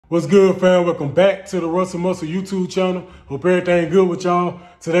What's good, fam? Welcome back to the Russell Muscle YouTube channel. Hope everything good with y'all.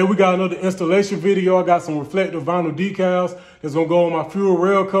 Today we got another installation video. I got some reflective vinyl decals that's gonna go on my fuel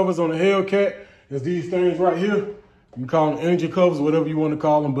rail covers on the Hellcat. There's these things right here. You can call them energy covers, whatever you want to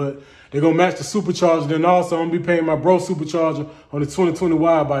call them, but they're gonna match the Supercharger. Then also I'm gonna be painting my bro Supercharger on the 2020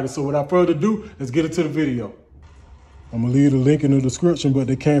 widebody. So without further ado, let's get into the video. I'm gonna leave the link in the description, but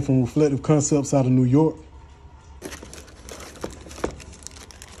they came from Reflective Concepts out of New York.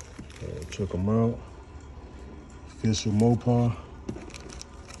 Check them out. Official Mopar.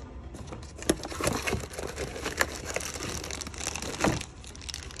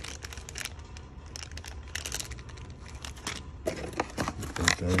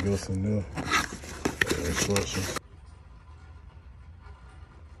 Everything else in there. Instructions.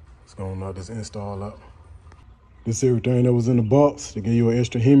 Let's go and knock this install out. This is everything that was in the box. They gave you an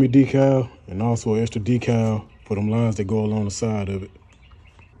extra Hemi decal and also an extra decal for them lines that go along the side of it.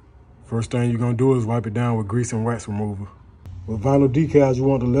 First thing you're gonna do is wipe it down with grease and wax remover. With vinyl decals, you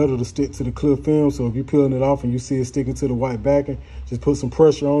want the leather to stick to the clear film, so if you're peeling it off and you see it sticking to the white backing, just put some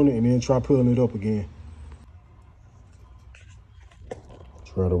pressure on it and then try peeling it up again.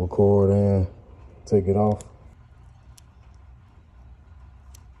 Try to record and take it off.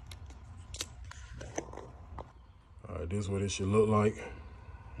 All right, this is what it should look like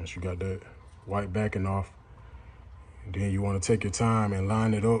once you got that white backing off. And then you want to take your time and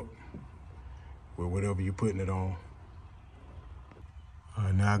line it up with whatever you're putting it on. All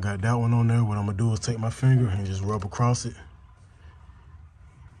right, now I got that one on there. What I'm gonna do is take my finger and just rub across it.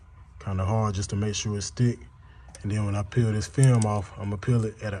 Kind of hard just to make sure it stick. And then when I peel this film off, I'm gonna peel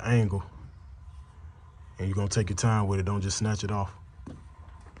it at an angle. And you're gonna take your time with it, don't just snatch it off.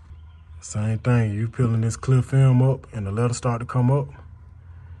 Same thing, you peeling this clear film up and the letter start to come up,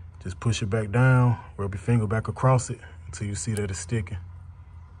 just push it back down, rub your finger back across it until you see that it's sticking.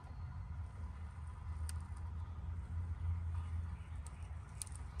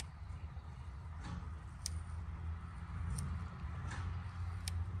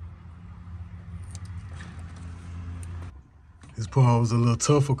 This part was a little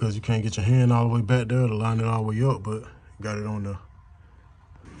tougher because you can't get your hand all the way back there to line it all the way up, but got it on there.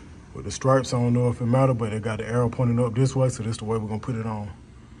 With the stripes, I don't know if it matters, but they got the arrow pointing up this way, so this is the way we're gonna put it on.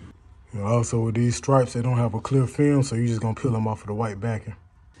 And also with these stripes, they don't have a clear film, so you're just gonna peel them off of the white backing.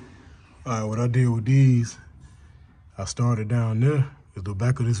 All right, what I did with these, I started down there, because the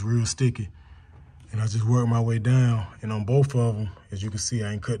back of this real sticky. And I just worked my way down, and on both of them, as you can see,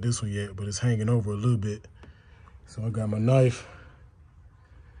 I ain't cut this one yet, but it's hanging over a little bit. So I got my knife,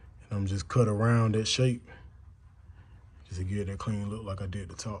 and I'm just cut around that shape, just to get that clean look like I did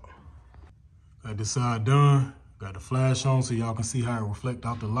the top. Got this side done, got the flash on so y'all can see how it reflects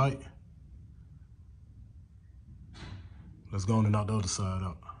out the light. Let's go on and knock the other side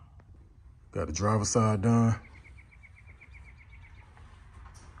out. Got the driver's side done.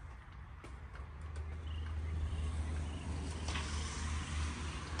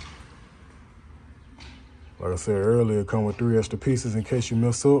 Like I said earlier, it comes with 3 extra pieces in case you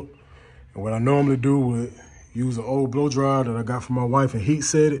mess up. And what I normally do would use an old blow dryer that I got from my wife and heat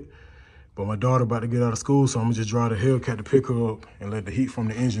set it. But my daughter about to get out of school, so I'm gonna just dry the Hellcat to pick her up and let the heat from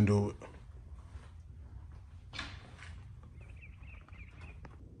the engine do it.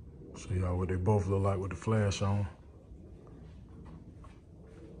 Show y'all what they both look like with the flash on.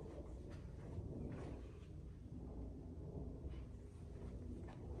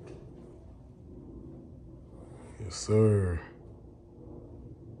 Yes, sir.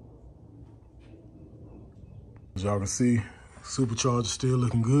 As y'all can see, Supercharger still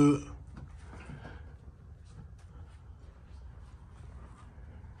looking good.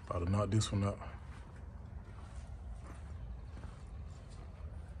 About to knock this one out.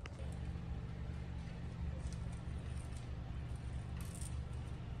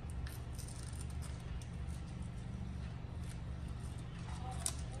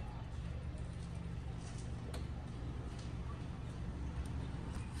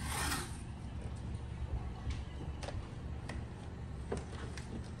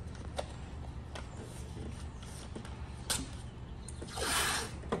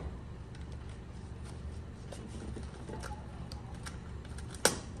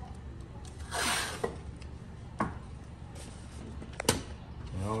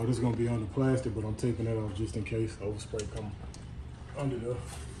 Oh, this is gonna be on the plastic, but I'm taking that off just in case overspray come under there.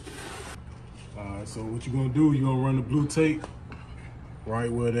 All right, so what you're gonna do, you're gonna run the blue tape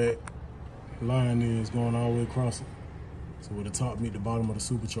right where that line is going all the way across it. So where the top meet the bottom of the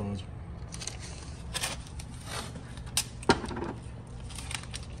Supercharger.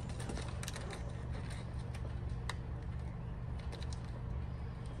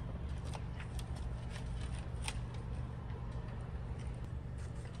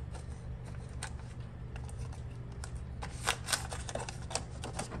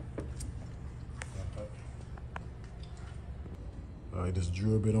 All right, this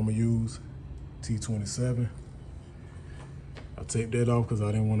drill bit I'm gonna use, T27. I take that off because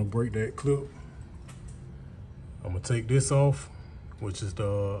I didn't want to break that clip. I'm gonna take this off, which is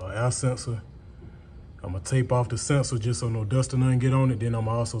the air sensor. I'm gonna tape off the sensor just so no dust or nothing get on it. Then I'm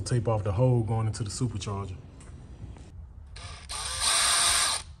gonna also tape off the hole going into the supercharger.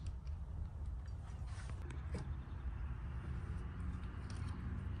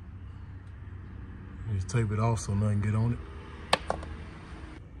 Just tape it off so nothing get on it.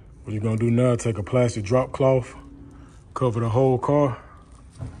 What you're gonna do now, take a plastic drop cloth, cover the whole car.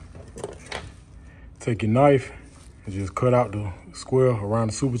 Take your knife and just cut out the square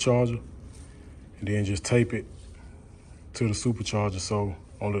around the supercharger, and then just tape it to the supercharger so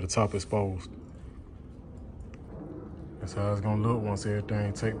only the top exposed. That's how it's gonna look once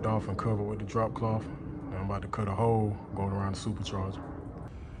everything taped off and covered with the drop cloth. Now I'm about to cut a hole going around the supercharger.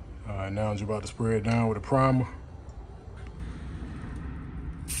 All right, now I'm just about to spray it down with a primer.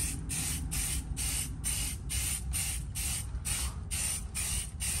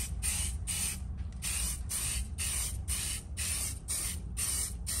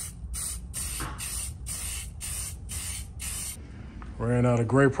 Ran out of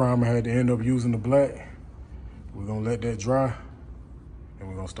gray primer, had to end up using the black. We're gonna let that dry, and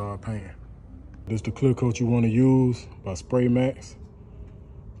we're gonna start painting. This is the clear coat you wanna use by Spray Max.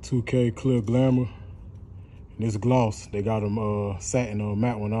 2K Clear Glamour. And this gloss, they got them satin or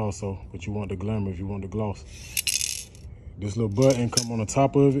matte one also, but you want the glamour if you want the gloss. This little button come on the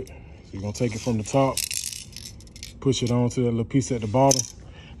top of it. So you're gonna take it from the top, push it onto that little piece at the bottom.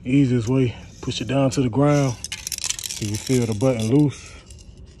 The easiest way, push it down to the ground. So you feel the button loose,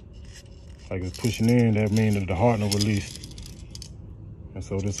 like it's pushing in, that means that the hardener released. And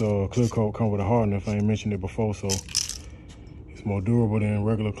so this clear coat come with a hardener, if I ain't mentioned it before, so it's more durable than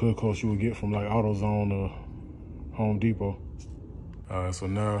regular clear coats you would get from like AutoZone or Home Depot. All right, so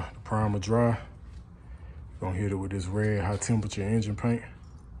now the primer dry. Gonna hit it with this red high temperature engine paint.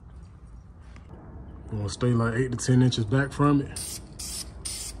 You wanna stay like 8 to 10 inches back from it.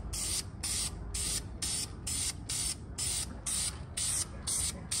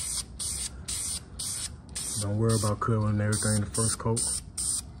 Don't worry about covering everything the first coat.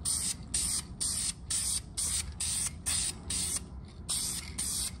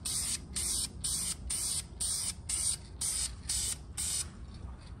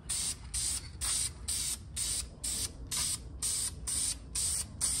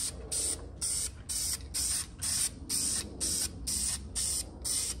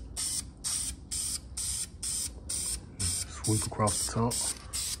 Sweep across the top.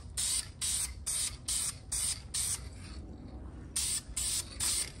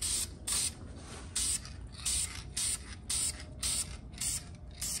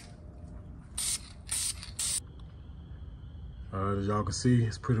 All right, as y'all can see,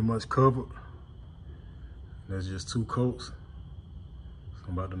 it's pretty much covered. That's just 2 coats. So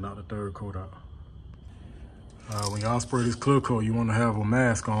I'm about to knock the 3rd coat out. When y'all spray this clear coat, you want to have a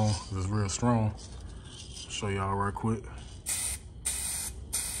mask on because it's real strong. I'll show y'all right quick.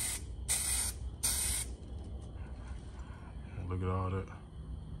 Look at all that.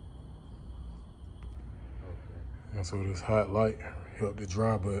 And so this hot light helped it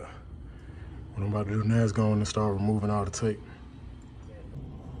dry, but what I'm about to do now is go in and start removing all the tape.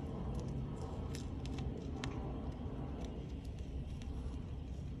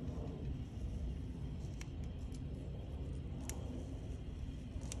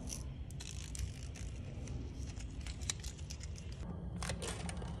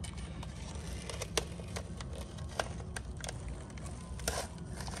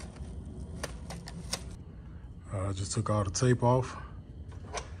 I just took all the tape off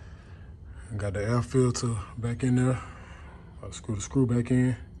and got the air filter back in there. I'll screw the screw back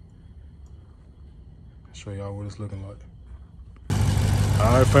in. Show y'all what it's looking like.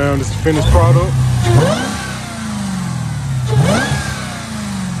 All right, fam, this is the finished product.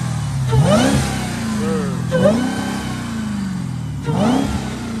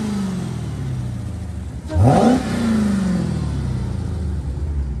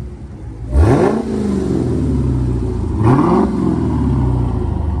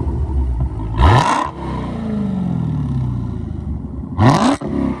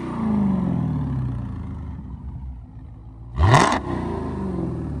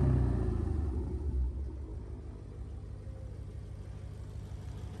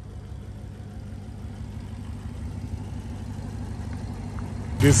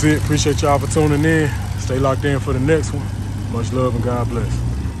 This is it. Appreciate y'all for tuning in. Stay locked in for the next one. Much love and God bless.